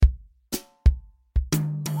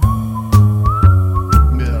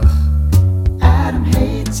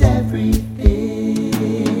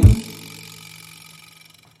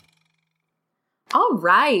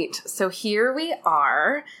right. So here we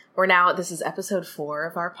are. This is episode 4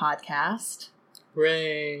 of our podcast.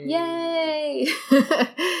 Hooray! Yay!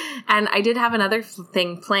 And I did have another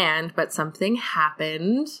thing planned, but something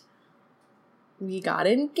happened. We got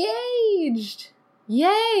engaged.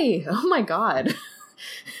 Yay! Oh my god.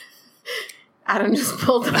 Adam just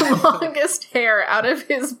pulled the longest hair out of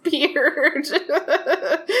his beard.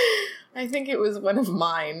 I think it was one of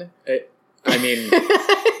mine.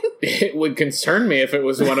 It would concern me if it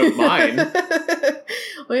was one of mine.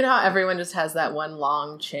 Well, you know how everyone just has that one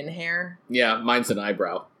long chin hair? Yeah, mine's an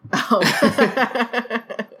eyebrow. Oh.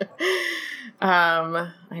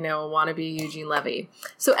 I know, wannabe Eugene Levy.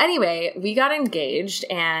 So anyway, we got engaged,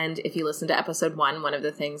 and if you listen to episode 1, one of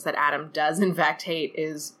the things that Adam does in fact hate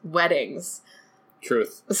is weddings.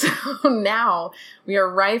 Truth. So now we are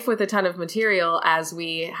rife with a ton of material as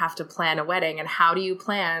we have to plan a wedding. And how do you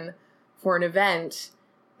plan for an event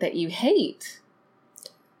that you hate?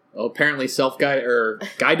 Well, apparently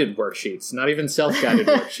guided worksheets. Not even self-guided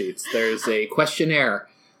worksheets. There's a questionnaire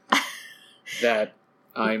that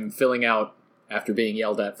I'm filling out after being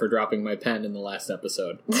yelled at for dropping my pen in the last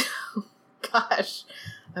episode. Gosh,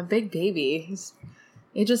 a big baby.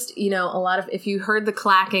 It just, if you heard the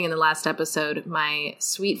clacking in the last episode, my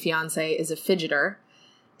sweet fiance is a fidgeter,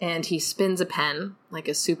 and he spins a pen like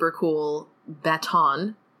a super cool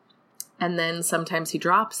baton, and then sometimes he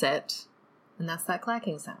drops it, and that's that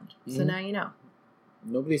clacking sound. So now you know.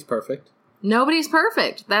 Nobody's perfect. Nobody's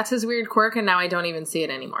perfect. That's his weird quirk, and now I don't even see it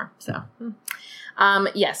anymore. So,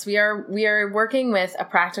 yes, we are working with A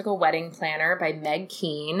Practical Wedding Planner by Meg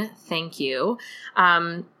Keene. Thank you.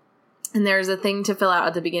 And there's a thing to fill out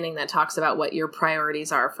at the beginning that talks about what your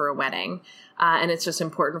priorities are for a wedding. And it's just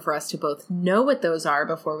important for us to both know what those are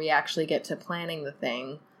before we actually get to planning the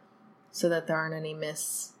thing so that there aren't any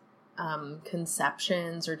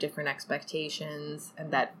misconceptions or different expectations,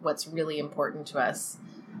 and that what's really important to us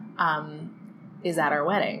is at our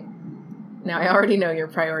wedding. Now, I already know your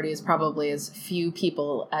priority is probably as few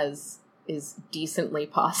people as is decently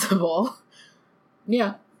possible.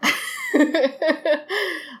 Yeah.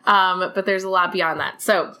 But there's a lot beyond that.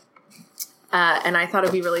 So, and I thought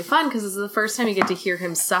it'd be really fun because this is the first time you get to hear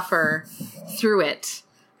him suffer through it,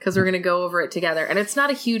 because we're going to go over it together. And it's not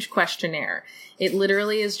a huge questionnaire. It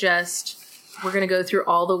literally is just, we're going to go through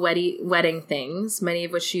all the wedding things, many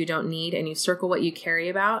of which you don't need, and you circle what you care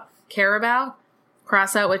about,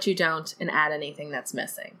 cross out what you don't, and add anything that's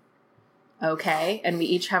missing. Okay? And we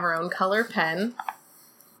each have our own color pen.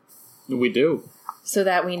 We do. So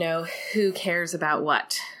that we know who cares about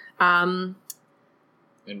what. And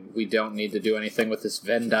we don't need to do anything with this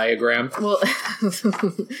Venn diagram. Well,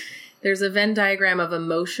 there's a Venn diagram of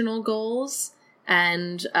emotional goals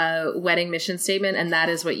and a wedding mission statement, and that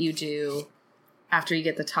is what you do after you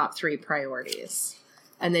get the top 3 priorities.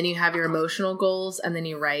 And then you have your emotional goals, and then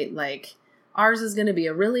you write, like, ours is going to be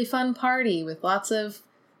a really fun party with lots of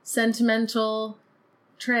sentimental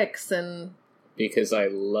tricks and... Because I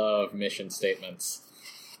love mission statements.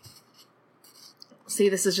 See,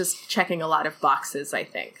 this is just checking a lot of boxes, I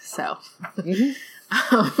think. So,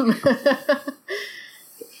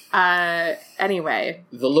 anyway.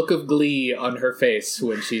 The look of glee on her face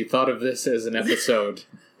when she thought of this as an episode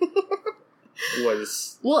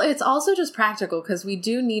was... Well, it's also just practical because we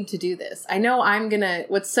do need to do this. I know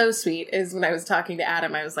what's so sweet is when I was talking to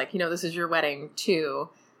Adam, I was like, this is your wedding too.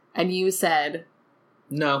 And you said...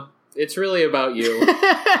 No. It's really about you.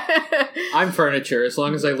 I'm furniture. As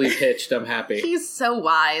long as I leave hitched, I'm happy. He's so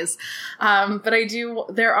wise. But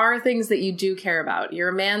there are things that you do care about. You're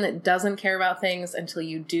a man that doesn't care about things until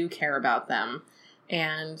you do care about them.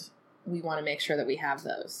 And we want to make sure that we have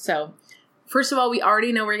those. So, first of all, we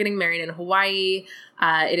already know we're getting married in Hawaii.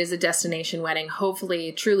 It is a destination wedding,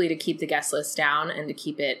 hopefully, truly to keep the guest list down and to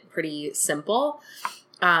keep it pretty simple.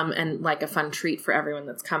 And like a fun treat for everyone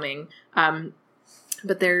that's coming.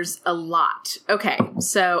 But there's a lot. Okay,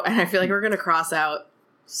 so, and I feel like we're going to cross out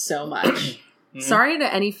so much. Mm-hmm. Sorry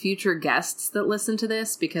to any future guests that listen to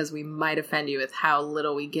this, because we might offend you with how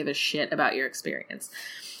little we give a shit about your experience.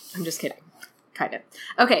 I'm just kidding. Kind of.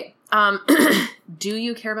 Okay, do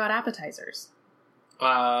you care about appetizers?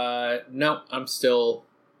 No, I'm still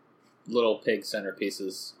little pig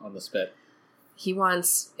centerpieces on the spit. He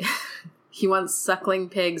wants suckling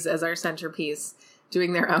pigs as our centerpiece,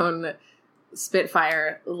 doing their own...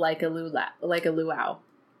 Spitfire like a luau.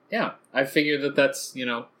 Yeah, I figured that's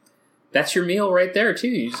your meal right there too.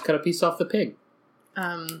 You just cut a piece off the pig.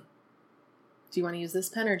 Do you want to use this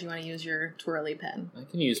pen or do you want to use your twirly pen? I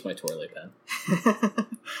can use my twirly pen.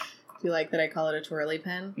 Do you like that I call it a twirly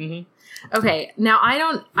pen? Mm-hmm. Okay, now I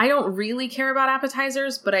don't really care about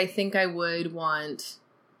appetizers, but I think I would want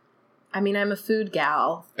I mean, I'm a food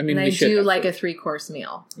gal. I mean, and we I should do have like food. a 3-course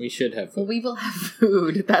meal. We should have Well, food. we will have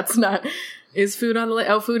food. That's not... Is food on the list?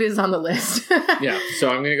 Oh, food is on the list. Yeah, so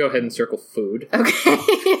I'm going to go ahead and circle food. Okay.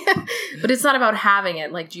 But it's not about having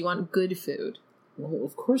it. Like, do you want good food? Well,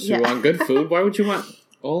 of course Yeah. you want good food. Why would you want...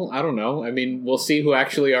 Well, I don't know. I mean, we'll see who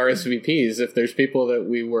actually RSVPs. If there's people that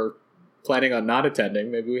we were planning on not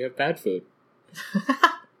attending, maybe we have bad food.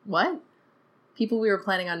 What? People we were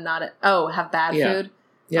planning on not... have bad Yeah. food?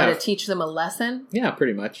 Yeah, Or to teach them a lesson? yeah,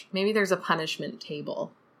 pretty much. Maybe there's a punishment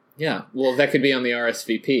table. Yeah, well, that could be on the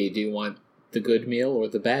RSVP. Do you want the good meal or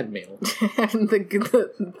the bad meal? And the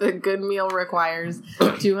good meal requires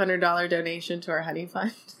 $200 donation to our honey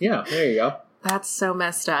fund. Yeah, there you go. That's so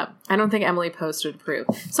messed up. I don't think Emily Post would approve.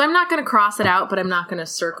 So I'm not going to cross it out, but I'm not going to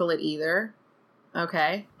circle it either.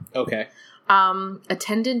 Okay. Okay.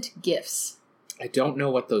 Attendant gifts. I don't know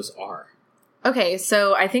what those are. Okay,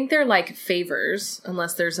 so I think they're like favors,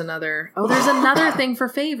 unless there's another... Oh, there's another thing for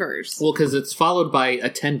favors. Well, because it's followed by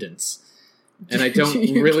attendance. And I don't Do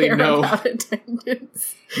you really care know... about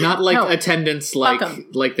attendance? Not like No. attendance Fuck 'em.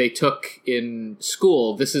 like they took in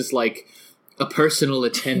school. This is like a personal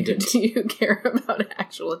attendant. Do you care about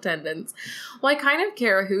actual attendance? Well, I kind of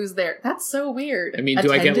care who's there. That's so weird. I mean,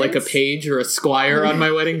 do I get like a Attendance? page or a squire on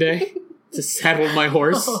my wedding day to saddle my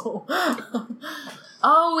horse?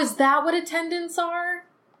 Oh, is that what attendants are?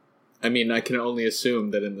 I mean, I can only assume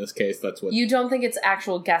that in this case that's what... You don't think it's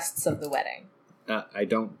actual guests of the wedding? I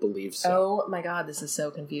don't believe so. Oh my god, this is so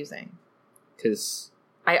confusing. Because...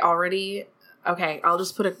 I already... Okay, I'll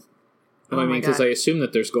just put a... I mean, my because God. I assume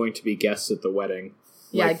that there's going to be guests at the wedding.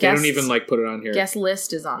 Yeah, Like, they don't guests- even like put it on here. Guest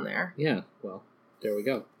list is on there. Yeah, well, there we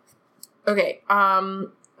go. Okay,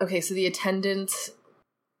 okay, so the attendants...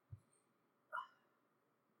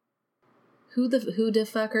 Who the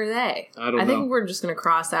fuck are they? I don't know. I think we're just gonna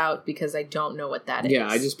cross out because I don't know what that is. Yeah,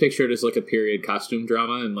 I just picture it as like a period costume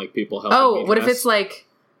drama and like people helping Oh, me what if dress. it's like...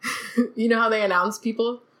 you know how they announce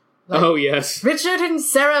people? Like, Oh, yes. Richard and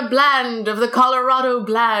Sarah Bland of the Colorado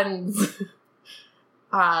Blands.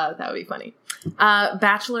 That would be funny.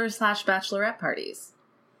 Bachelor/bachelorette parties.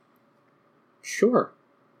 Sure.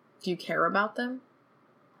 Do you care about them?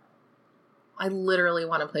 I literally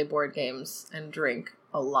want to play board games and drink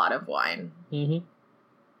a lot of wine. Mm-hmm.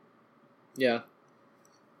 Yeah.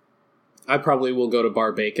 I probably will go to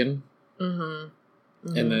Bar Bacon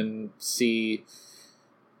Mm-hmm. and then see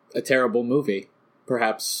a terrible movie.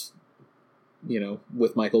 Perhaps,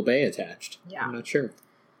 with Michael Bay attached. Yeah. I'm not sure.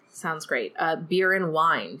 Sounds great. Beer and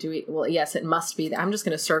wine. Do we? Well, yes, it must be. I'm just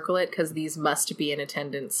going to circle it because these must be in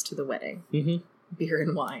attendance to the wedding. Mm-hmm. Beer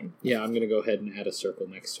and wine. Yeah, I'm going to go ahead and add a circle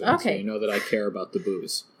next to it. So Okay. you know that I care about the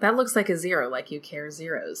booze. That looks like a 0, like you care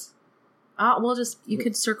zeros. You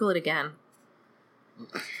could circle it again.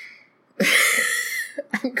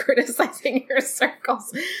 I'm criticizing your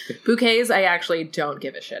circles. Bouquets, I actually don't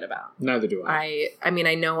give a shit about. Neither do I. I mean,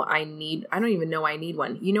 I don't even know I need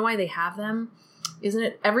one. You know why they have them? Isn't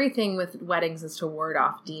it everything with weddings is to ward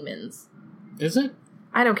off demons? Is it?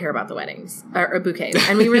 I don't care about the weddings or bouquets.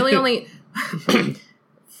 And we really only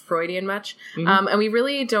Freudian much. Mhm. And we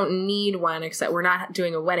really don't need one except we're not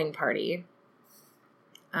doing a wedding party.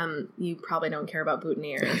 You probably don't care about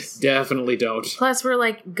boutonnieres. Definitely don't. Plus, we're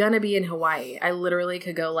like gonna be in Hawaii. I literally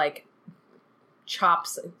could go like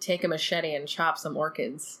take a machete and chop some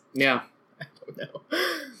orchids. Yeah. I don't know.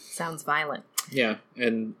 Sounds violent. Yeah,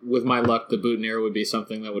 and with my luck, the boutonniere would be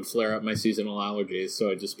something that would flare up my seasonal allergies, so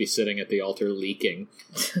I'd just be sitting at the altar leaking.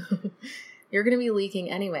 You're gonna be leaking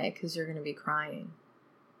anyway because you're gonna be crying.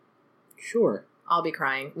 Sure. I'll be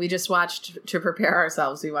crying. We just watched, to prepare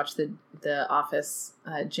ourselves, we watched the Office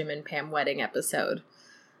Jim and Pam wedding episode,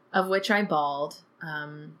 of which I bawled.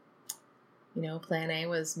 Plan A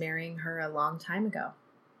was marrying her a long time ago.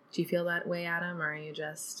 Do you feel that way, Adam, or are you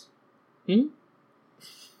just...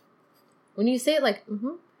 When you say it like,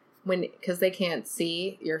 because they can't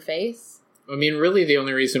see your face? I mean, really, the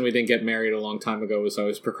only reason we didn't get married a long time ago was I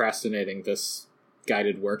was procrastinating this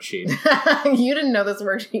guided worksheet. You didn't know this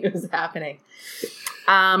worksheet was happening.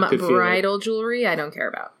 could feel Bridal jewelry, I don't care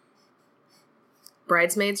about.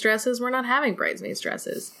 Bridesmaids dresses, we're not having bridesmaids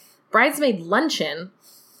dresses. Bridesmaid luncheon,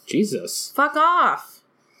 Jesus. fuck off.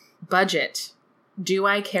 Budget. Do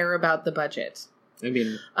I care about the budget? I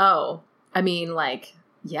mean...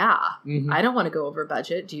 Yeah. Mhm. I don't want to go over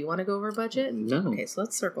budget. Do you want to go over budget? No. Okay, so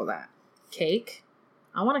let's circle that. Cake.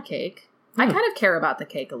 I want a cake. I Hmm. kind of care about the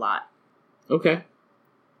cake a lot. Okay.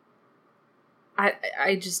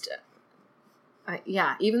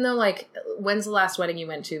 Even though, when's the last wedding you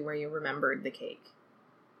went to where you remembered the cake?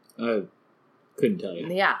 I couldn't tell you.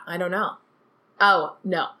 Yeah, I don't know. Oh,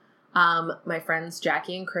 no. My friends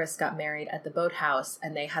Jackie and Chris got married at the boathouse,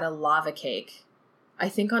 and they had a lava cake, I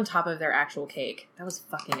think, on top of their actual cake. That was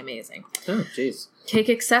fucking amazing. Oh, jeez. Cake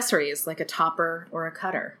accessories, like a topper or a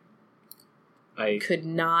cutter. I could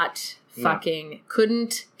not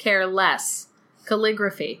couldn't care less.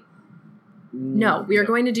 Calligraphy. No, we are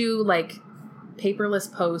going to do like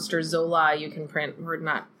paperless post or Zola you can print. We're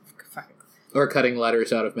not fucking. Or cutting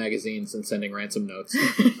letters out of magazines and sending ransom notes.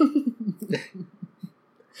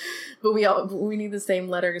 But we need the same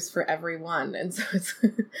letters for everyone, and so it's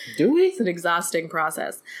do we? It's an exhausting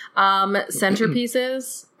process.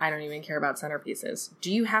 Centerpieces. I don't even care about centerpieces.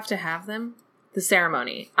 Do you have to have them? The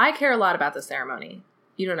ceremony. I care a lot about the ceremony.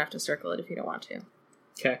 You don't have to circle it if you don't want to.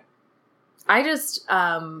 Okay. I just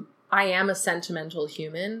I am a sentimental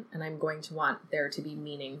human, and I'm going to want there to be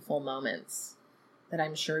meaningful moments that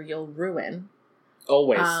I'm sure you'll ruin.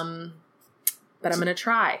 Always. But I'm going to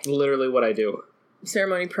try. Literally what I do.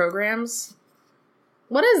 Ceremony programs.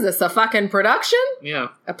 What is this, a fucking production? Yeah.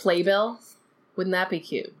 A playbill? Wouldn't that be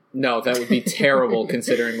cute? No, that would be terrible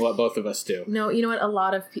considering what both of us do. No, you know what? A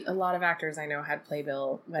lot of actors I know had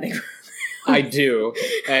playbill wedding programs. I do.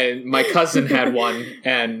 And my cousin had one,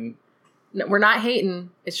 and... No, we're not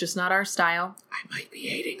hating. It's just not our style. I might be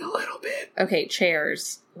hating a little bit. Okay,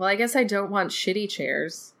 chairs. Well, I guess I don't want shitty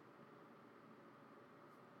chairs.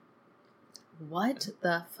 What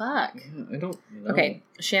the fuck? Yeah, I don't know. Okay,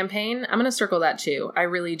 champagne. I'm going to circle that too. I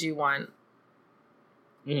really do want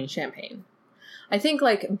champagne. I think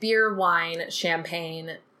like beer, wine,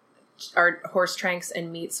 champagne, are horse tranks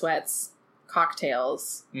and meat sweats,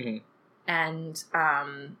 cocktails, and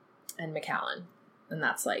Macallan. And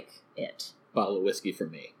that's like it. Bottle of whiskey for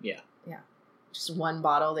me. Yeah. Yeah. Just one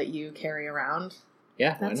bottle that you carry around.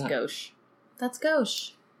 Yeah, That's why not? gauche. That's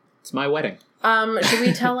gauche. It's my wedding. Should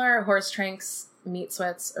we tell our horse tranks meat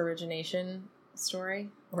sweats origin story?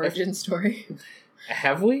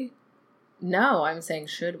 Have we? No, I'm saying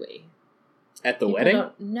should we? At the People wedding?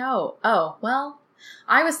 No. Oh, well,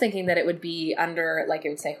 I was thinking that it would be under, like, it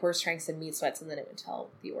would say horse tranks and meat sweats, and then it would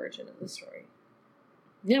tell the origin of the story.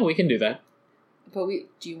 Yeah, we can do that. But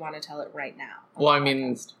do you want to tell it right now? Well, I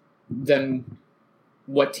mean, then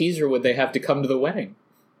what teaser would they have to come to the wedding?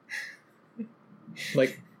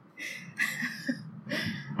 Like...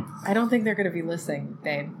 I don't think they're going to be listening,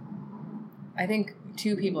 babe. I think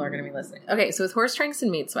 2 people are going to be listening. Okay, so with horse tranks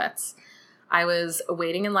and meat sweats, I was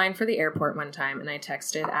waiting in line for the airport one time, and I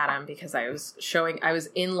texted Adam because I was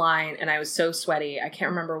in line, and I was so sweaty. I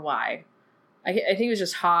can't remember why. I think it was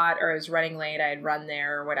just hot, or I was running late. I had run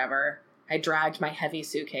there or whatever. I dragged my heavy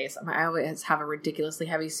suitcase. I always have a ridiculously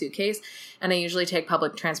heavy suitcase, and I usually take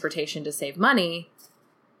public transportation to save money.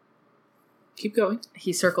 Keep going.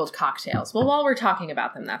 He circled cocktails. Well, while we're talking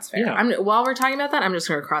about them, that's fair. Yeah. While we're talking about that, I'm just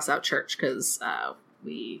going to cross out church because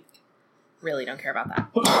we really don't care about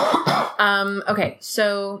that. Okay,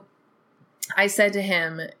 so I said to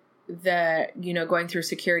him that, going through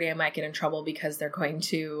security, I might get in trouble because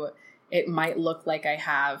it might look like I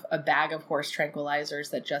have a bag of horse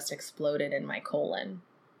tranquilizers that just exploded in my colon.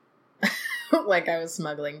 Like I was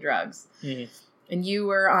smuggling drugs. Mm-hmm. And you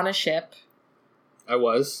were on a ship. I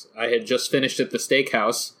was. I had just finished at the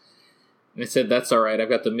steakhouse. And I said, that's all right. I've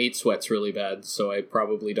got the meat sweats really bad, so I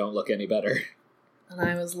probably don't look any better. And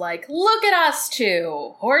I was like, look at us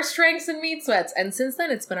 2. Horse tranks and meat sweats. And since then,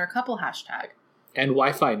 it's been our couple hashtag. And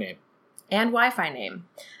Wi-Fi name.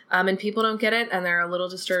 And people don't get it, and they're a little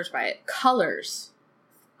disturbed by it. Colors.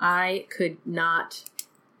 I could not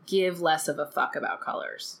give less of a fuck about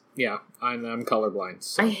colors. Yeah, I'm colorblind.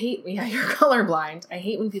 So. You're colorblind. I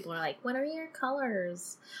hate when people are like, what are your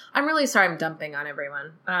colors? I'm really sorry I'm dumping on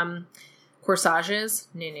everyone. Corsages?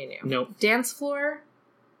 No. Nope. Dance floor?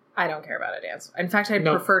 I don't care about a dance. In fact, I'd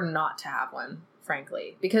prefer not to have one,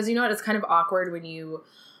 frankly. Because you know what? It's kind of awkward when you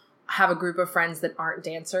have a group of friends that aren't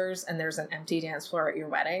dancers and there's an empty dance floor at your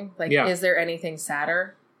wedding. Like, Is there anything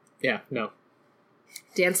sadder? Yeah, no.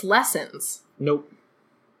 Dance lessons? Nope.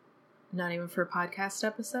 Not even for a podcast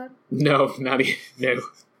episode? No, not even. No.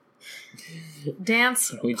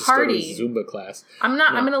 Dance we just party. Go to Zumba class. I'm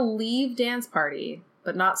going to leave dance party,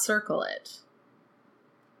 but not circle it.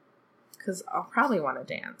 Because I'll probably want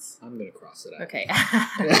to dance. I'm going to cross it out. Okay.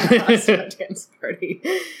 Dance party.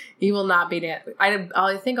 You will not be dance.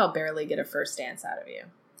 I think I'll barely get a first dance out of you.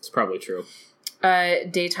 It's probably true.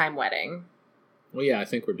 Daytime wedding. Well, yeah, I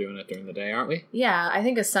think we're doing it during the day, aren't we? Yeah, I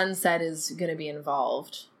think a sunset is going to be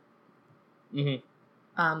involved.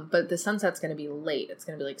 Mm-hmm. But the sunset's going to be late. It's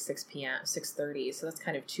going to be like 6 p.m., 6:30. So that's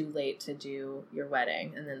kind of too late to do your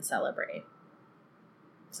wedding and then celebrate.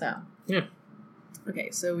 So. Yeah.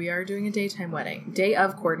 Okay, so we are doing a daytime wedding. Day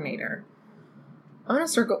of coordinator. I'm going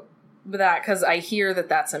to circle that because I hear that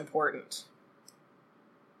that's important.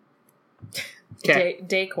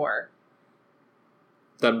 Decor.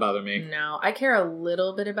 Doesn't bother me. No, I care a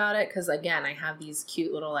little bit about it because, again, I have these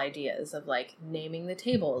cute little ideas of, like, naming the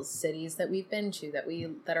tables, cities that we've been to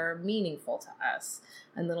that are meaningful to us,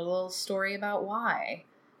 and then a little story about why.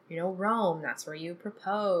 You know, Rome, that's where you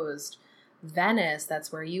proposed. Venice,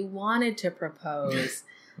 that's where you wanted to propose.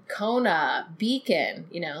 Kona, Beacon,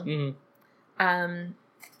 you know. Mm-hmm.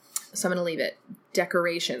 So I'm going to leave it.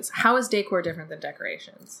 Decorations. How is decor different than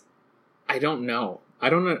decorations? I don't know. I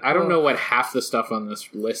don't know what half the stuff on this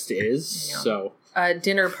list is. So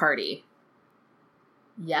dinner party.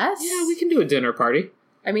 Yes? Yeah, we can do a dinner party.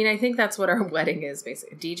 I mean, I think that's what our wedding is,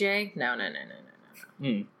 basically. DJ?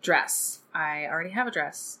 No. Dress. I already have a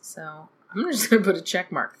dress, so I'm just going to put a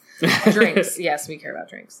check mark. Drinks. Yes, we care about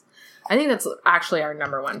drinks. I think that's actually our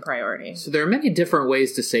number one priority. So there are many different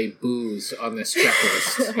ways to say booze on this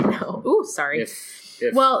checklist. I know. Ooh, sorry.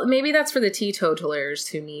 Well, maybe that's for the teetotalers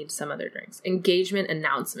who need some other drinks. Engagement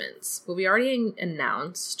announcements. Well, we already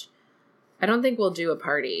announced. I don't think we'll do a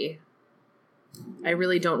party. I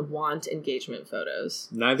really don't want engagement photos.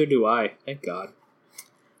 Neither do I. Thank God.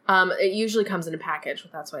 It usually comes in a package,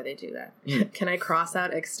 but that's why they do that. Mm. Can I cross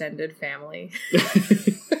out extended family?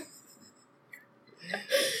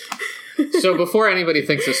 So before anybody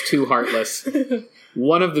thinks it's too heartless,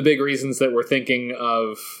 one of the big reasons that we're thinking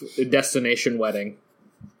of a destination wedding,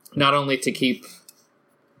 not only to keep,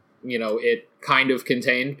 it kind of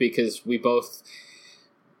contained, because we both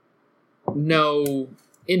know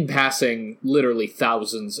in passing literally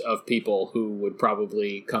thousands of people who would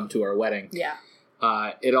probably come to our wedding. Yeah.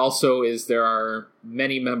 It also is, there are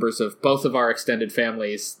many members of both of our extended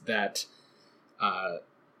families that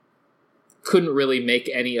couldn't really make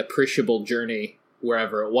any appreciable journey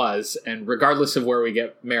wherever it was. And regardless of where we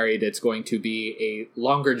get married, it's going to be a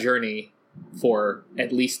longer journey for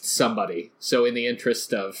at least somebody. So in the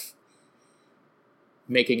interest of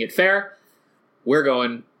making it fair, we're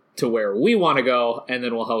going to where we want to go, and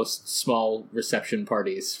then we'll host small reception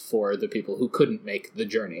parties for the people who couldn't make the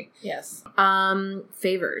journey. Yes.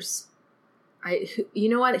 Favors. You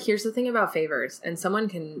know what? Here's the thing about favors, and someone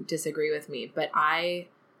can disagree with me, but I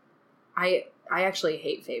actually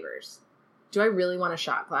hate favors. Do I really want a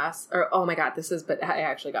shot glass? Or, oh my God, but I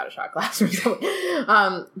actually got a shot glass or something.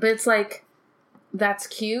 But it's like, that's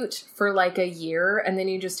cute for like a year, and then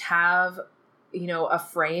you just have, a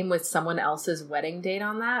frame with someone else's wedding date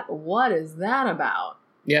on that. What is that about?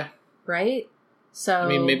 Yeah. Right? So, I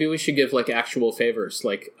mean, maybe we should give like actual favors.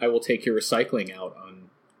 Like, I will take your recycling out on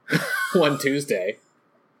one Tuesday.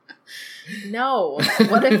 No.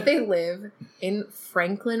 What if they live in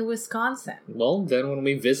Franklin, Wisconsin? Well, then when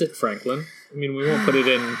we visit Franklin, we won't put it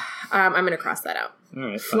in. I'm going to cross that out. All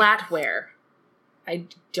right. Flatware. I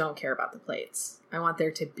don't care about the plates. I want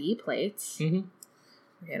there to be plates. Mm-hmm.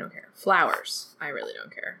 Okay, I don't care. Flowers. I really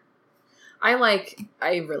don't care. I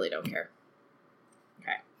really don't care.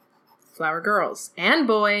 Okay. Flower girls and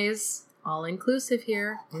boys. All inclusive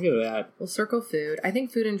here. Look at that. We'll circle food. I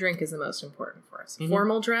think food and drink is the most important for us. Mm-hmm.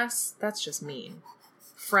 Formal dress, that's just mean.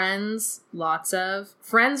 Friends, lots of.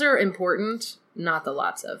 Friends are important, not the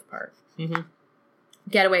lots of part. Mm-hmm.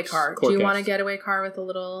 Getaway car. Do you want a getaway car with the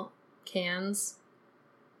little cans?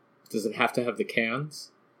 Does it have to have the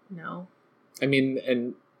cans? No.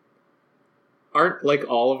 And aren't like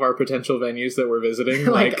all of our potential venues that we're visiting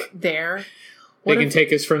there? They can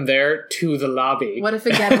take us from there to the lobby. What if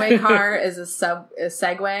a getaway car is a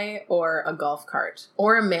Segway or a golf cart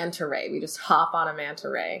or a manta ray? We just hop on a manta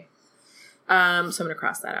ray. So I'm going to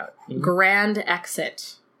cross that out. Mm-hmm. Grand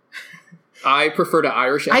exit. I prefer to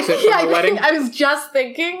Irish exit from the wedding. I was just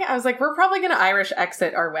thinking. I was like, we're probably going to Irish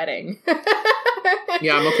exit our wedding.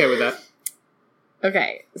 Yeah, I'm okay with that.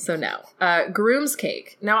 Okay, so no. Groom's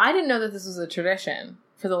cake. Now, I didn't know that this was a tradition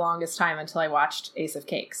for the longest time until I watched Ace of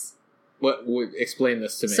Cakes. What? Explain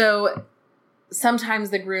this to me. So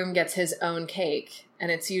sometimes the groom gets his own cake,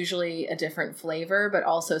 and it's usually a different flavor, but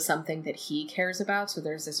also something that he cares about. So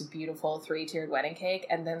there's this beautiful 3-tiered wedding cake,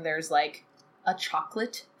 and then there's like a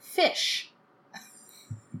chocolate fish.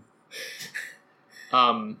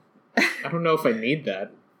 I don't know if I need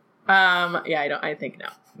that. Yeah, I think no.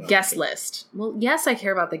 Guest list. Well, yes, I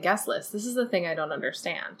care about the guest list. This is the thing I don't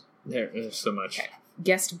understand. There's so much. Okay.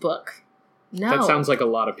 Guest book. No. That sounds like a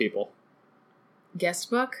lot of people. Guest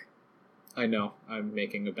book? I know. I'm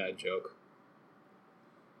making a bad joke.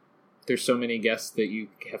 There's so many guests that you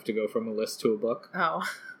have to go from a list to a book. Oh.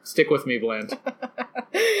 Stick with me, Bland.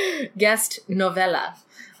 Guest novella.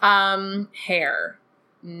 Hair.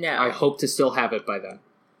 No. I hope to still have it by then.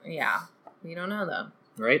 Yeah. We don't know, though.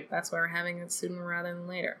 Right? That's why we're having it sooner rather than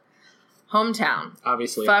later. Hometown.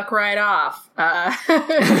 Obviously. Fuck right off.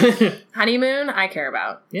 Honeymoon, I care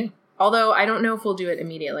about. Yeah. Although I don't know if we'll do it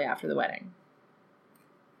immediately after the wedding.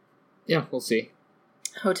 Yeah, we'll see.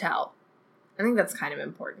 Hotel. I think that's kind of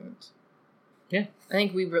important. Yeah. I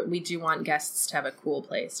think we do want guests to have a cool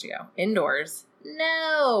place to go. Indoors?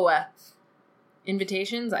 No.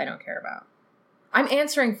 Invitations? I don't care about. I'm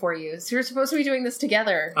answering for you, so you're supposed to be doing this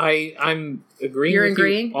together. I'm agreeing You're with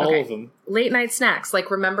agreeing? you, all of them. Late night snacks.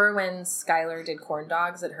 Like, remember when Skylar did corn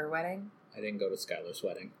dogs at her wedding? I didn't go to Skylar's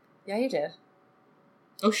wedding. Yeah, you did.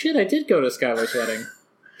 Oh shit, I did go to Skylar's wedding.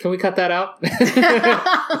 Can we cut that out?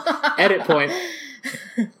 Edit point.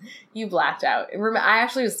 You blacked out. I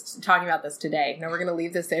actually was talking about this today. No, we're going to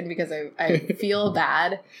leave this in because I feel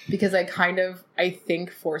bad because I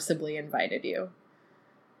think forcibly invited you.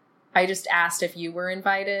 I just asked if you were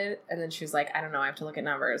invited, and then she was like, I don't know, I have to look at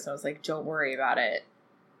numbers. So I was like, don't worry about it.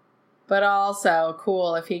 But also,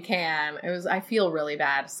 cool if he can. I feel really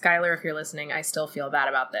bad. Skylar, if you're listening, I still feel bad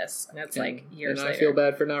about this. And it's like years later. And I feel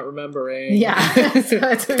bad for not remembering. Yeah. So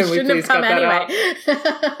it shouldn't have come anyway.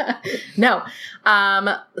 No.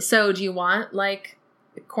 So do you want like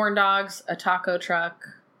corn dogs, a taco truck?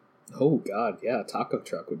 Oh God, yeah, a taco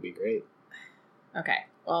truck would be great. Okay.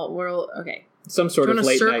 Well, okay. Some sort of late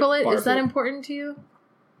night. Do you want to circle it? bar Is that food. important to you?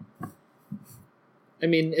 I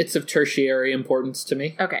mean, it's of tertiary importance to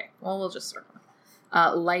me. Okay. Well, we'll just circle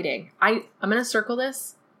it. Lighting. I'm going to circle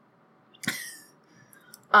this.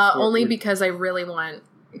 Only because I really want,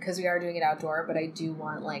 because we are doing it outdoor, but I do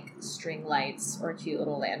want like string lights or cute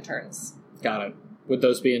little lanterns. Got it. Would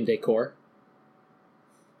those be in decor?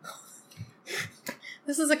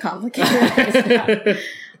 This is a complicated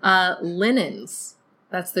linens.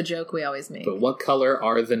 That's the joke we always make. But what color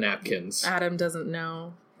are the napkins? Adam doesn't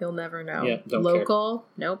know. He'll never know. Yeah, don't Local? Care.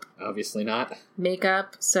 Nope. Obviously not.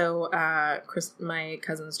 Makeup. So, Chris, my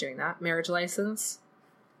cousin's doing that. Marriage license.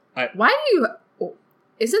 Why do you...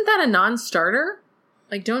 Isn't that a non-starter?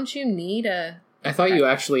 Like, don't you need a... I thought you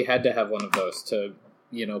actually had to have one of those to,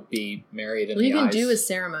 be married in the eyes. You can do a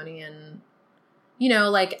ceremony and...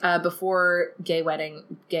 like before gay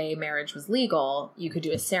marriage was legal, you could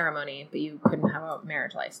do a ceremony, but you couldn't have a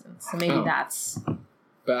marriage license. So maybe that's...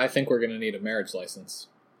 But I think we're going to need a marriage license.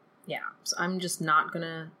 Yeah. So I'm just not going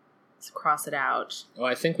to cross it out. Well,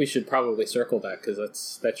 I think we should probably circle that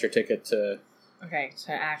because that's your ticket to... Okay,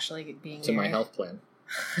 to actually being to married. My health plan.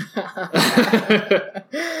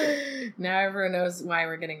 Now everyone knows why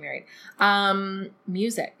we're getting married.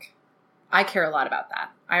 Music. I care a lot about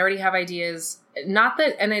that. I already have ideas. Not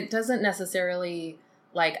that, and it doesn't necessarily,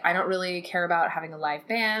 like, I don't really care about having a live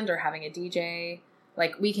band or having a DJ.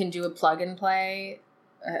 Like, we can do a plug and play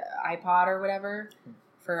iPod or whatever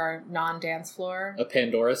for our non-dance floor. A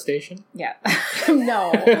Pandora station? Yeah.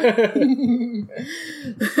 No.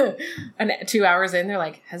 And 2 hours in, they're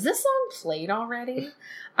like, has this song played already?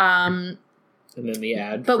 And then the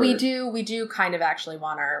ad. But we do kind of actually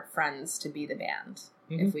want our friends to be the band.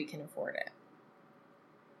 Mm-hmm. If we can afford it.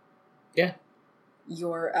 Yeah.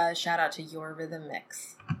 Your shout out to Your Rhythm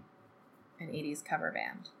Mix, an 80s cover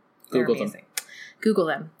band. They're amazing. Them. Google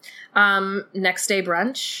them. Next day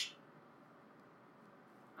brunch.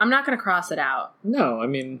 I'm not going to cross it out. No, I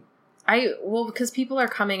mean... because people are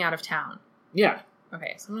coming out of town. Yeah.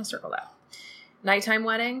 Okay, so I'm going to circle that. Nighttime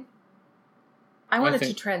wedding. I wanted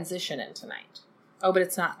to transition into night. Oh, but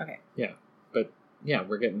it's not. Okay. Yeah, but... Yeah,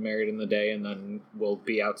 we're getting married in the day, and then we'll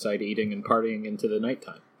be outside eating and partying into the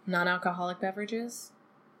nighttime. Non-alcoholic beverages?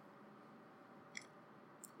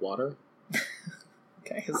 Water?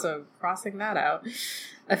 Okay, so crossing that out.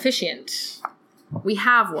 Officiant. We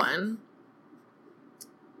have one,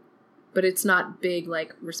 but it's not big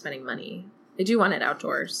like we're spending money. I do want it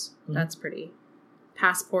outdoors. Mm-hmm. That's pretty.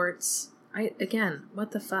 Passports. Again,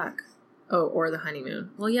 what the fuck? Oh, or the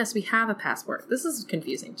honeymoon. Well, yes, we have a passport. This is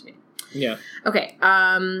confusing to me. Yeah. Okay.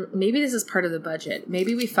 Maybe this is part of the budget.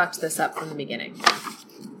 Maybe we fucked this up from the beginning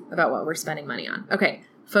about what we're spending money on. Okay.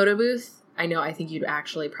 Photo booth. I think you'd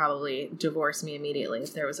actually probably divorce me immediately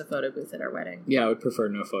if there was a photo booth at our wedding. Yeah, I would prefer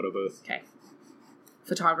no photo booth. Okay.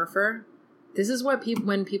 Photographer. This is what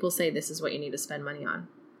when people say this is what you need to spend money on.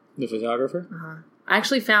 The photographer? Uh-huh. I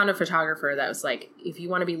actually found a photographer that was like, if you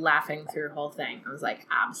want to be laughing through the whole thing, I was like,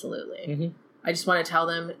 absolutely. Mm-hmm. I just want to tell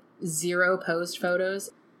them 0 posed photos.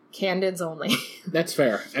 Candids only. That's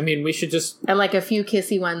fair. I mean, we should just... And like a few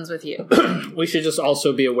kissy ones with you. We should just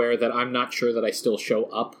also be aware that I'm not sure that I still show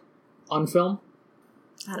up on film.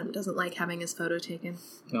 Adam doesn't like having his photo taken.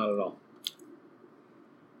 Not at all.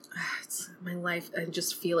 It's my life. I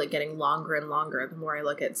just feel it getting longer and longer the more I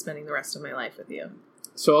look at spending the rest of my life with you.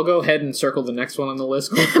 So I'll go ahead and circle the next one on the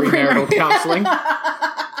list called premarital counseling.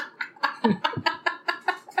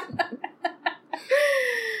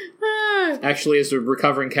 Actually, as a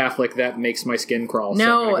recovering Catholic, that makes my skin crawl. So I'm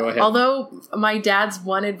No, gonna go ahead. although my dad's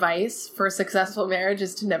one advice for a successful marriage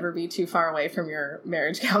is to never be too far away from your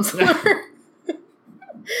marriage counselor.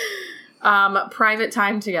 Private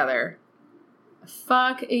time together.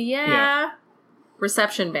 Fuck yeah.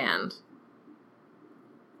 Reception band.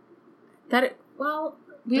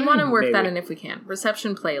 We want to work that in if we can.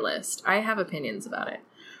 Reception playlist. I have opinions about it.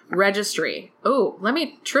 Registry. Oh, let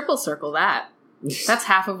me triple circle that. That's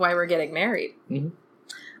half of why we're getting married. Mm-hmm.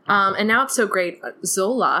 And now it's so great.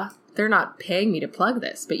 Zola, they're not paying me to plug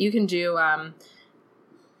this, but you can do,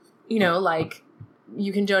 like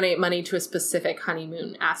you can donate money to a specific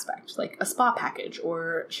honeymoon aspect, like a spa package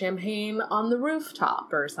or champagne on the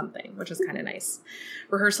rooftop or something, which is kind of nice.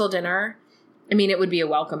 Rehearsal dinner. I mean, it would be a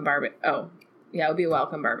welcome barbecue. Oh, yeah, it would be a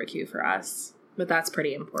welcome barbecue for us, but that's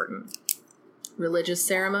pretty important. Religious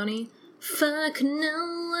ceremony. Fuck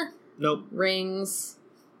no. Nope. Rings.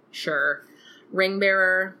 Sure. Ring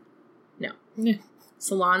bearer. No. Yeah.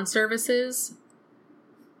 Salon services.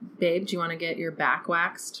 Babe, do you want to get your back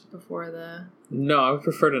waxed before the... No, I would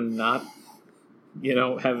prefer to not,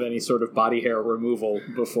 have any sort of body hair removal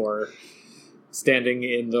before standing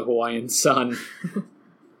in the Hawaiian sun.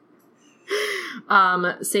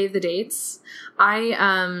 Save the dates.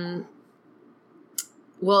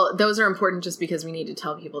 Those are important just because we need to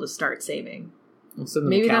tell people to start saving. I'll send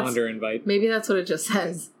them a calendar invite. Maybe that's what it just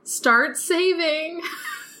says. Start saving!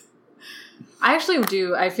 I actually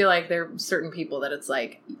do. I feel like there are certain people that it's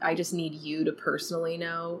like, I just need you to personally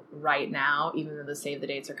know right now, even though the save the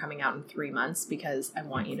dates are coming out in 3 months, because I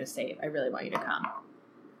want you to save. I really want you to come.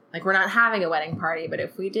 Like, we're not having a wedding party, but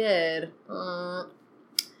if we did...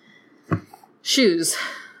 Shoes.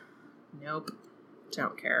 Nope.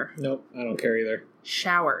 Don't care. Nope, I don't care either.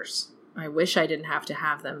 Showers. I wish I didn't have to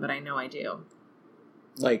have them, but I know I do.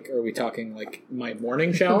 Like, are we talking, like, my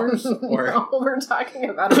morning showers? Or No, we're talking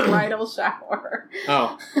about a bridal shower.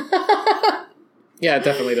 Oh. Yeah, it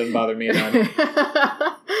definitely doesn't bother me at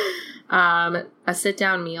all. A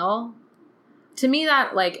sit-down meal. To me,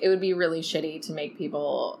 that, like, it would be really shitty to make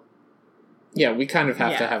people... Yeah, we kind of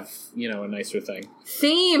have to have, a nicer thing.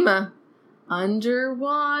 Theme!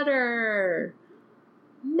 Underwater.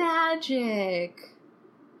 Magic.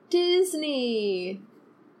 Disney.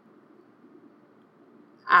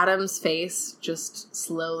 Adam's face just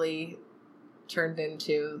slowly turned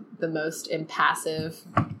into the most impassive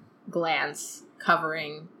glance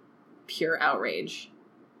covering pure outrage.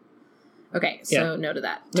 Okay, so no to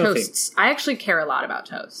that. No toasts. theme. I actually care a lot about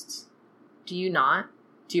toasts. Do you not?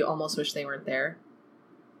 Do you almost wish they weren't there?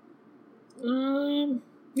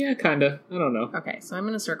 Yeah, kind of. I don't know. Okay, so I'm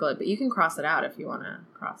going to circle it, but you can cross it out if you want to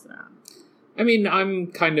cross it out. I mean, I'm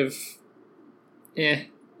kind of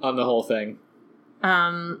on the whole thing.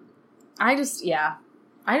 I just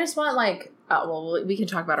want, like, we can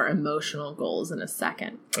talk about our emotional goals in a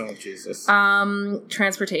second. Oh, Jesus.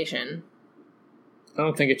 Transportation. I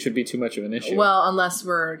don't think it should be too much of an issue. Well, unless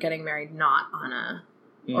we're getting married not on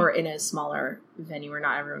or in a smaller venue where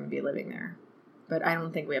not everyone would be living there. But I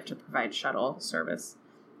don't think we have to provide shuttle service.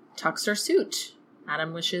 Tux or suit.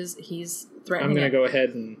 Adam wishes he's threatening. I'm going to go ahead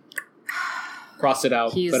and cross it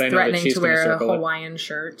out. He's but I know threatening that she's to wear a circle Hawaiian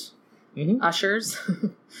shirt. Mm-hmm. Ushers.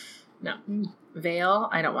 No. Veil.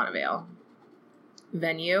 I don't want a veil.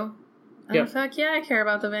 Venue. Yep. Oh, fuck yeah, I care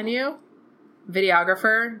about the venue.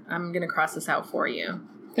 Videographer. I'm going to cross this out for you.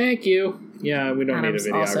 Thank you. Yeah, we don't Adam's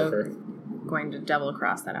need a videographer. Also going to double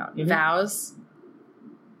cross that out. Mm-hmm. Vows.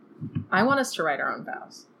 I want us to write our own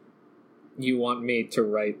vows. You want me to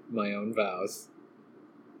write my own vows?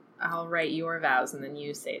 I'll write your vows and then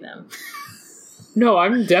you say them. No,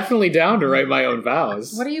 I'm definitely down to write my own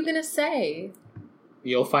vows. What are you going to say?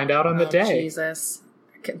 You'll find out on the day. Jesus.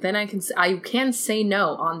 Then I can say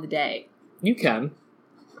no on the day. You can.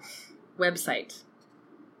 Website.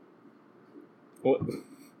 What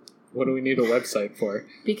do we need a website for?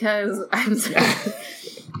 Because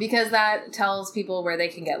that tells people where they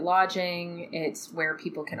can get lodging. It's where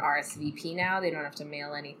people can RSVP now. They don't have to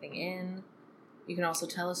mail anything in. You can also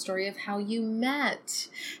tell a story of how you met.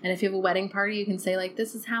 And if you have a wedding party, you can say, like,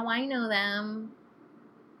 this is how I know them.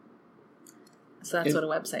 So that's what a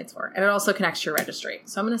website's for. And it also connects to your registry.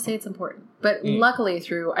 So I'm going to say it's important. But luckily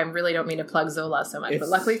I really don't mean to plug Zola so much, but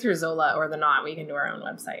luckily through Zola or the Knot, we can do our own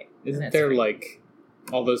website. Isn't there, like,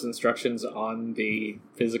 all those instructions on the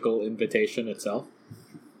physical invitation itself?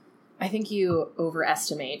 I think you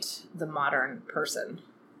overestimate the modern person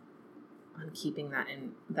on keeping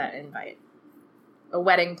that invite. A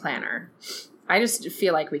wedding planner. I just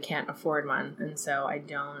feel like we can't afford one, and so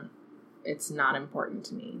it's not important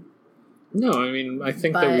to me. No, I mean, I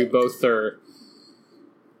think that we both are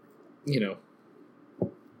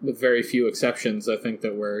with very few exceptions, I think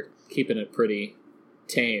that we're keeping it pretty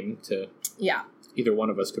tame to either one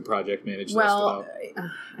of us could project manage this without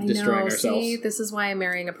destroying ourselves. See, this is why I'm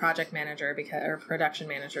marrying a project manager or production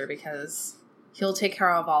manager, because he'll take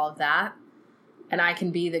care of all of that, and I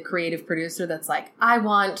can be the creative producer that's like, I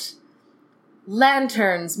want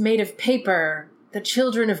lanterns made of paper the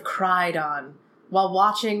children have cried on while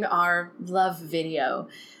watching our love video.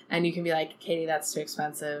 And you can be like, Katie, that's too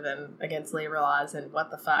expensive and against labor laws and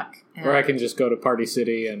what the fuck. And or I can just go to Party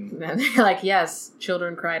City and they're like, yes,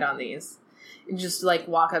 children cried on these. And just like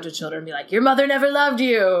walk up to children and be like, your mother never loved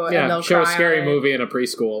you. Yeah, and they'll show a cry scary on it. movie in a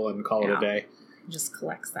preschool and call it a day. Just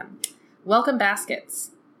collects them. Welcome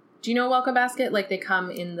baskets. Do you know a welcome basket? Like they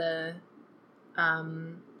come in the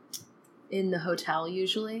hotel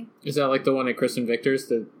usually. Is that like the one at Kristen Victor's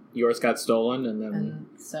that yours got stolen and then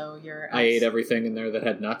so I ate everything in there that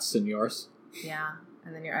had nuts in yours? Yeah,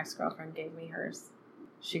 and then your ex-girlfriend gave me hers.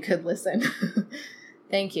 She could listen.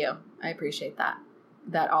 Thank you. I appreciate that.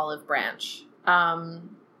 That olive branch.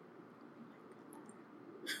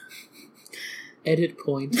 Edit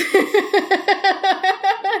point.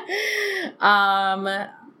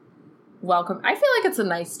 Welcome. I feel like it's a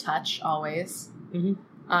nice touch always. Mm-hmm.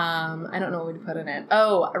 I don't know what to put in it.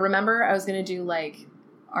 Oh, remember I was going to do like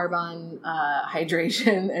Arbonne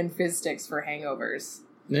hydration and fizz sticks for hangovers.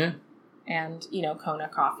 Yeah. And, Kona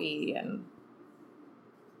coffee and...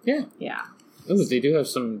 Yeah. Yeah. Ooh, they do have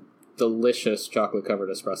some delicious chocolate-covered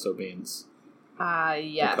espresso beans.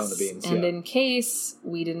 Yes. Kona beans, and in case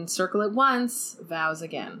we didn't circle it once, vows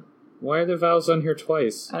again. Why are the vows on here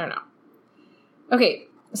twice? I don't know. Okay,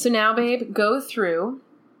 so now, babe, go through...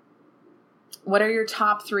 What are your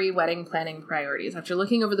top 3 wedding planning priorities? After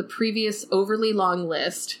looking over the previous overly long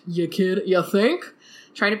list, you think?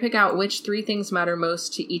 Try to pick out which 3 things matter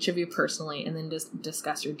most to each of you personally, and then just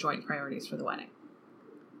discuss your joint priorities for the wedding.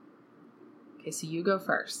 Okay, so you go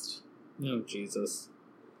first. Oh, Jesus.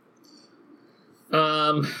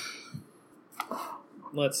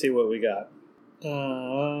 Let's see what we got.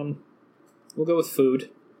 We'll go with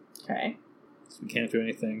food. Okay. So we can't do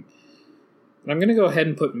anything. I'm going to go ahead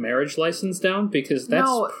and put marriage license down because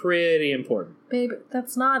that's pretty important. Babe,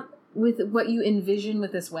 that's not with what you envision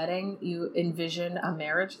with this wedding. You envision a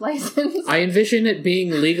marriage license? I envision it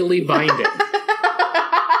being legally binding.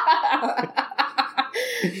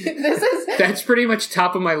 That's pretty much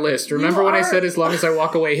top of my list. Remember when I said as long as I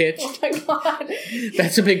walk away hitched? Oh my god.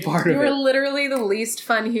 That's a big part of it. You're literally the least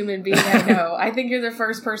fun human being I know. I think you're the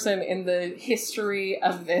first person in the history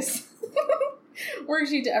of this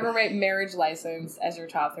worksheet to ever write marriage license as your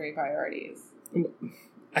top 3 priorities.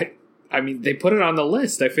 I mean, they put it on the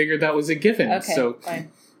list. I figured that was a given. Okay, so,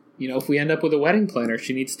 fine. If we end up with a wedding planner,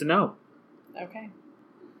 she needs to know. Okay.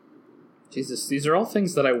 Jesus, these are all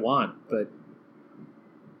things that I want, but...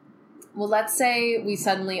 Well, let's say we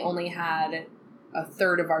suddenly only had a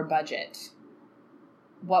third of our budget.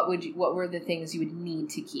 What were the things you would need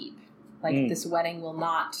to keep? Like, this wedding will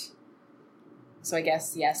not... So I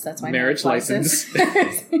guess, yes, that's my marriage license.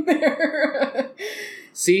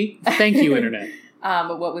 See? Thank you, Internet.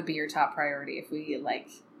 But what would be your top priority if we,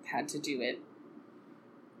 had to do it?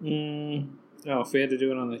 If we had to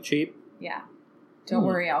do it on the cheap? Yeah. Don't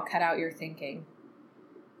worry, I'll cut out your thinking.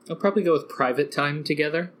 I'll probably go with private time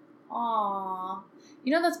together. Aww.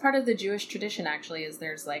 That's part of the Jewish tradition, actually, is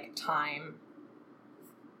there's, time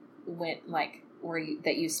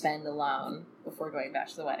that you spend alone before going back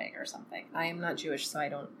to the wedding or something. I am not Jewish, so I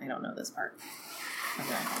don't know this part.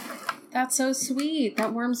 Okay. That's so sweet.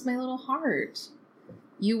 That warms my little heart.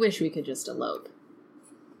 You wish we could just elope.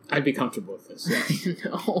 I'd be comfortable with this. Yeah.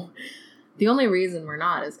 No. The only reason we're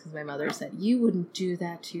not is because my mother said, you wouldn't do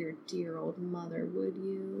that to your dear old mother, would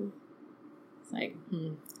you? It's like,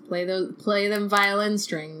 play them violin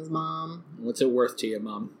strings, Mom. What's it worth to you,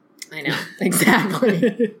 Mom? I know.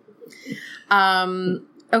 Exactly.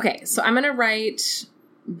 Okay, so I'm going to write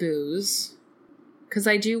booze because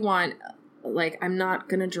I do want, I'm not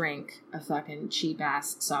going to drink a fucking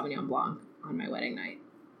cheap-ass Sauvignon Blanc on my wedding night.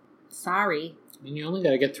 Sorry. I mean, you only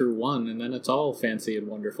got to get through one, and then it's all fancy and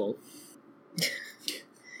wonderful.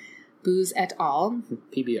 Booze et al.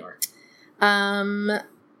 PBR.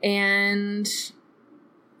 And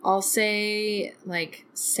I'll say,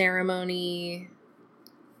 ceremony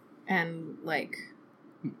and,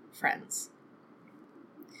 friends.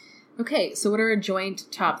 Okay, so what are our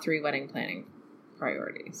joint top 3 wedding planning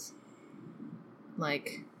priorities?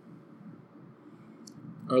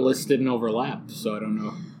 Our list didn't overlap, so I don't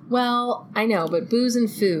know. Well, I know, but booze and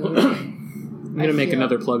food. I'm going to make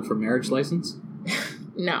another plug for marriage license.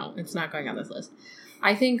 No, it's not going on this list.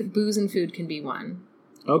 I think booze and food can be one.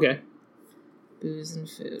 Okay. Booze and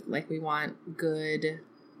food. Like, we want good...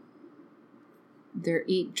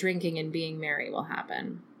 drinking and being merry will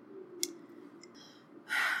happen.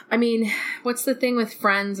 I mean, what's the thing with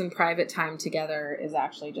friends and private time together is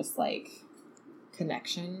actually just, like,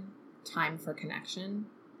 connection. Time for connection.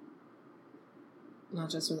 Not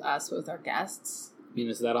just with us, but with our guests. I mean,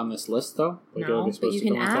 is that on this list, though? Like, No, are we but supposed you to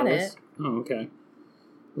can go into add that it. list? Oh, okay.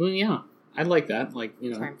 Well, yeah. I'd like that. Like,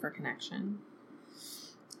 you know. Time for connection.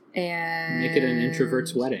 And... Make it an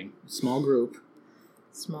introvert's wedding. Small group.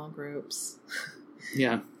 Small groups.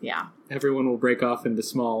 Yeah. Yeah. Everyone will break off into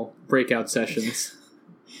small breakout sessions.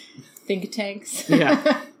 Think tanks.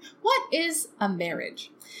 Yeah. What is a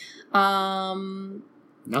marriage?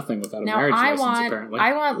 Nothing without a Now, marriage license, apparently.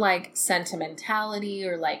 I want, like, sentimentality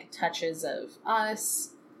or, like, touches of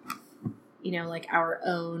us. You know, like, our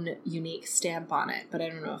own unique stamp on it. But I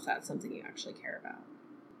don't know if that's something you actually care about.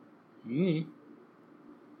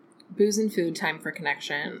 Booze and food, time for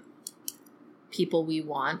connection. People we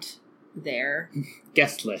want there.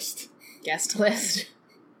 Guest list. Guest list.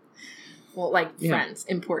 Well, like, friends.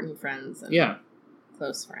 Important friends. And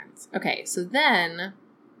close friends. Okay, so then...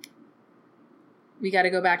 we got to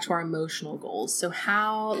go back to our emotional goals. So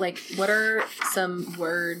how, like, what are some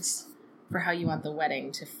words for how you want the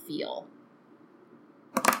wedding to feel?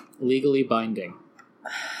 Legally binding.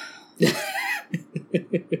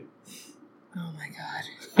 Oh my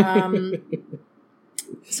God.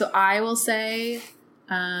 So I will say,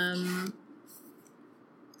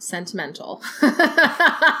 sentimental.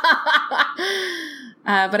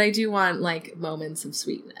 But I do want, like, moments of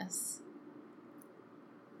sweetness.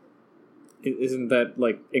 Isn't that,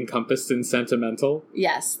 like, encompassed in sentimental?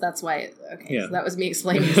 Yes, that's why. Okay, Yeah. so that was me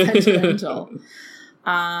explaining sentimental.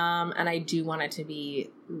 And I do want it to be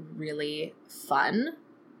really fun.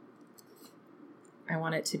 I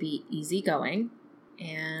want it to be easygoing.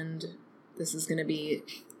 And this is going to be,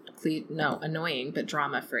 annoying, but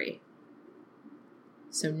drama-free.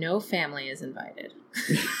 So no family is invited.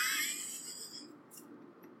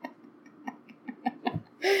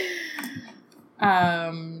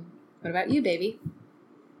 What about you, baby?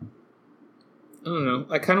 I don't know.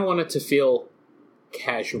 I kind of want it to feel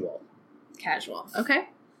casual. Casual. Okay.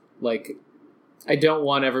 Like, I don't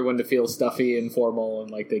want everyone to feel stuffy and formal and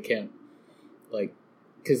like they can't, like,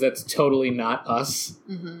 because that's totally not us.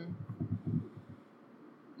 Mm-hmm.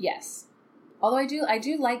 Yes. Although I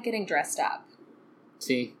do like getting dressed up.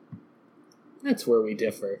 See? That's where we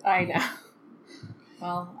differ. I know.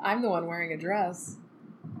 Well, I'm the one wearing a dress.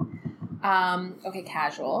 Okay,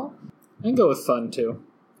 casual. I can go with fun, too.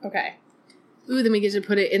 Okay. Ooh, then we get to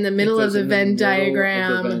put it in the middle of the Venn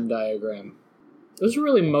diagram. Of the Venn diagram. Those are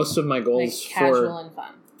really most of my goals like casual and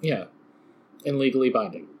fun. Yeah. And legally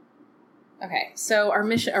binding. Okay, so our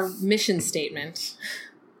mission statement.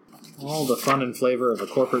 All the fun and flavor of a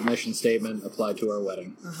corporate mission statement applied to our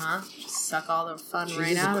wedding. Uh-huh. Just suck all the fun right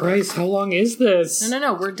Jesus out Christ, of it. how long is this?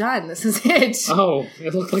 No, we're done. This is it. Oh,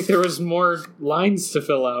 it looked like there was more lines to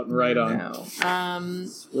fill out and write on. No.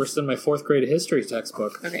 It's worse than my 4th grade history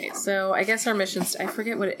textbook. Okay, so I guess our mission... I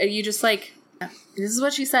forget what... you just like... This is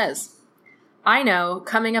what she says. I know,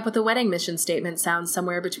 coming up with a wedding mission statement sounds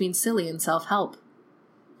somewhere between silly and self-help.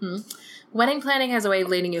 Wedding planning has a way of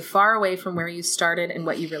leading you far away from where you started and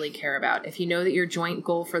what you really care about. If you know that your joint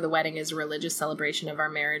goal for the wedding is a religious celebration of our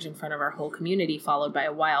marriage in front of our whole community, followed by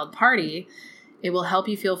a wild party, it will help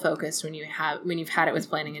you feel focused when you've had it with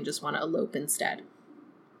planning and just want to elope instead.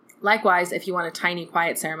 Likewise, if you want a tiny,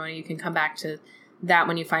 quiet ceremony, you can come back to that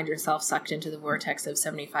when you find yourself sucked into the vortex of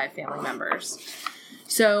 75 family members.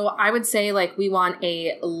 So I would say, like, we want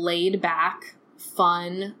a laid-back,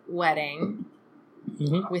 fun wedding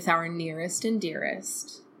with our nearest and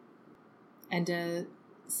dearest, and a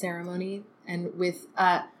ceremony, and with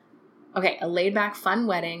a laid-back, fun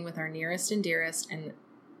wedding with our nearest and dearest, and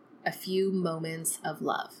a few moments of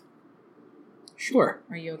love. Sure.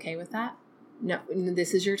 Are you okay with that? No,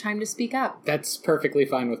 this is your time to speak up. That's perfectly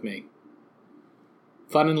fine with me.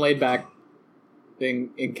 Fun and laid back thing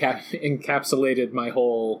encapsulated my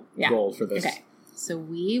whole goal for this. Okay, so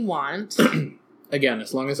we want... Again,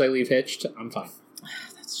 as long as I leave hitched, I'm fine.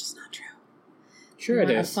 That's just not true. Sure,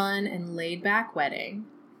 it is. A fun and laid-back wedding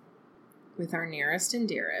with our nearest and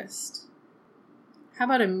dearest. How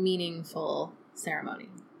about a meaningful ceremony?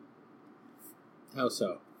 How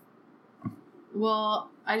so?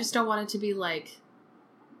 Well, I just don't want it to be like,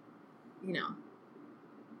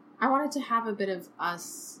 I want it to have a bit of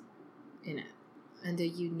us in it and a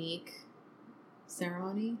unique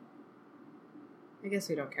ceremony. I guess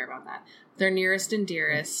we don't care about that. Their nearest and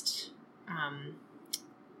dearest,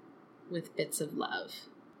 with bits of love.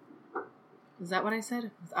 Is that what I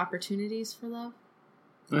said? With opportunities for love?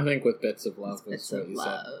 I think with bits of love. Bits of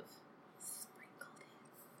love. Sprinkled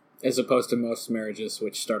As opposed to most marriages,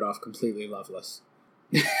 which start off completely loveless.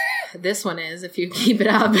 in. This one is, if you keep it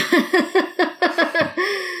up.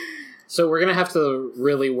 So we're going to have to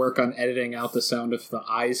really work on editing out the sound of the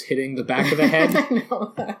eyes hitting the back of the head. I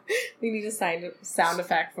know. We need a sound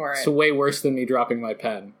effect for it. It's way worse than me dropping my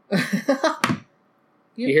pen.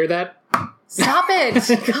 You hear that? Stop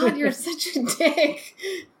it! God, you're such a dick.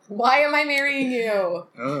 Why am I marrying you?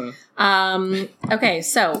 Okay,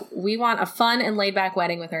 so we want a fun and laid-back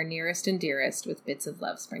wedding with our nearest and dearest with bits of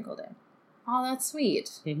love sprinkled in. Oh, that's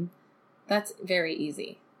sweet. Mm-hmm. That's very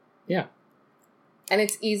easy. Yeah. And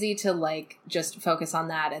it's easy to, like, just focus on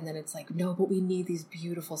that, and then it's like, no, but we need these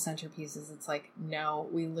beautiful centerpieces. It's like, no,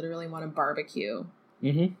 we literally want a barbecue.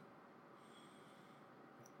 Mm-hmm.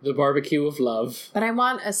 The barbecue of love. But I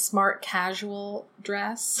want a smart casual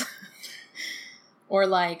dress. Or,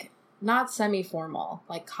 like, not semi-formal,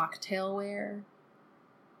 like cocktail wear.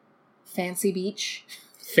 Fancy beach.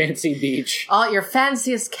 Fancy beach. All your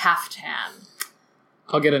fanciest caftan.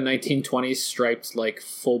 I'll get a 1920s striped, like,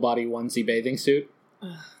 full-body onesie bathing suit.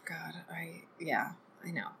 Oh, God. I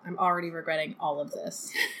know. I'm already regretting all of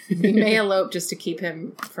this. We may elope just to keep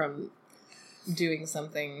him from doing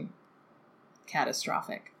something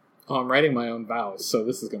catastrophic. Oh, I'm writing my own vows, so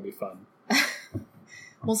this is going to be fun.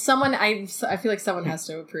 Well, I feel like someone has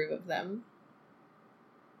to approve of them.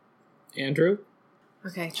 Andrew?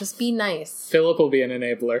 Okay, just be nice. Philip will be an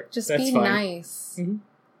enabler. Just That's be fine. nice. Mm-hmm.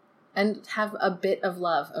 And have a bit of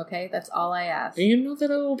love, okay? That's all I ask. And you know that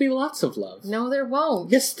there will be lots of love. No, there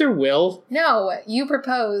won't. Yes, there will. No, you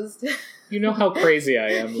proposed. You know how crazy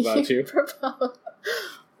I am about you. Proposed.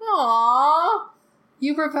 Aww.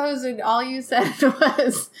 You proposed and all you said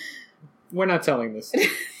was... We're not telling this.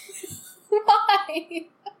 Why?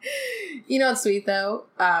 You know what's sweet, though?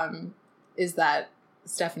 Is that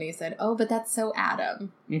Stephanie said, oh, but that's so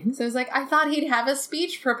Adam. Mm-hmm. So I was like, I thought he'd have a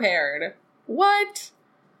speech prepared. What?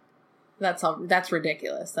 That's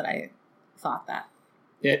ridiculous that I thought that.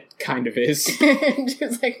 It kind of is. She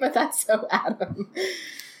was like, but that's so Adam.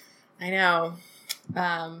 I know.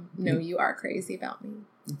 No, you are crazy about me.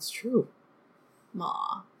 It's true.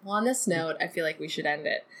 Aw. Well, on this note, I feel like we should end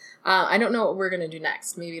it. I don't know what we're going to do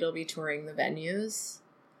next. Maybe it'll be touring the venues.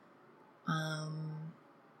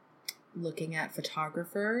 Looking at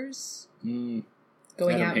photographers. Going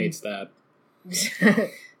Adam hates that.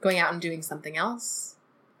 Going out and doing something else.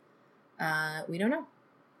 We don't know.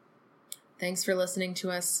 Thanks for listening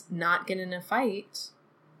to us not get in a fight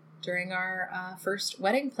during our first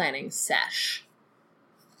wedding planning sesh.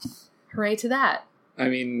 Hooray to that. I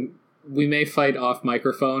mean, we may fight off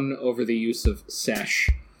microphone over the use of sesh.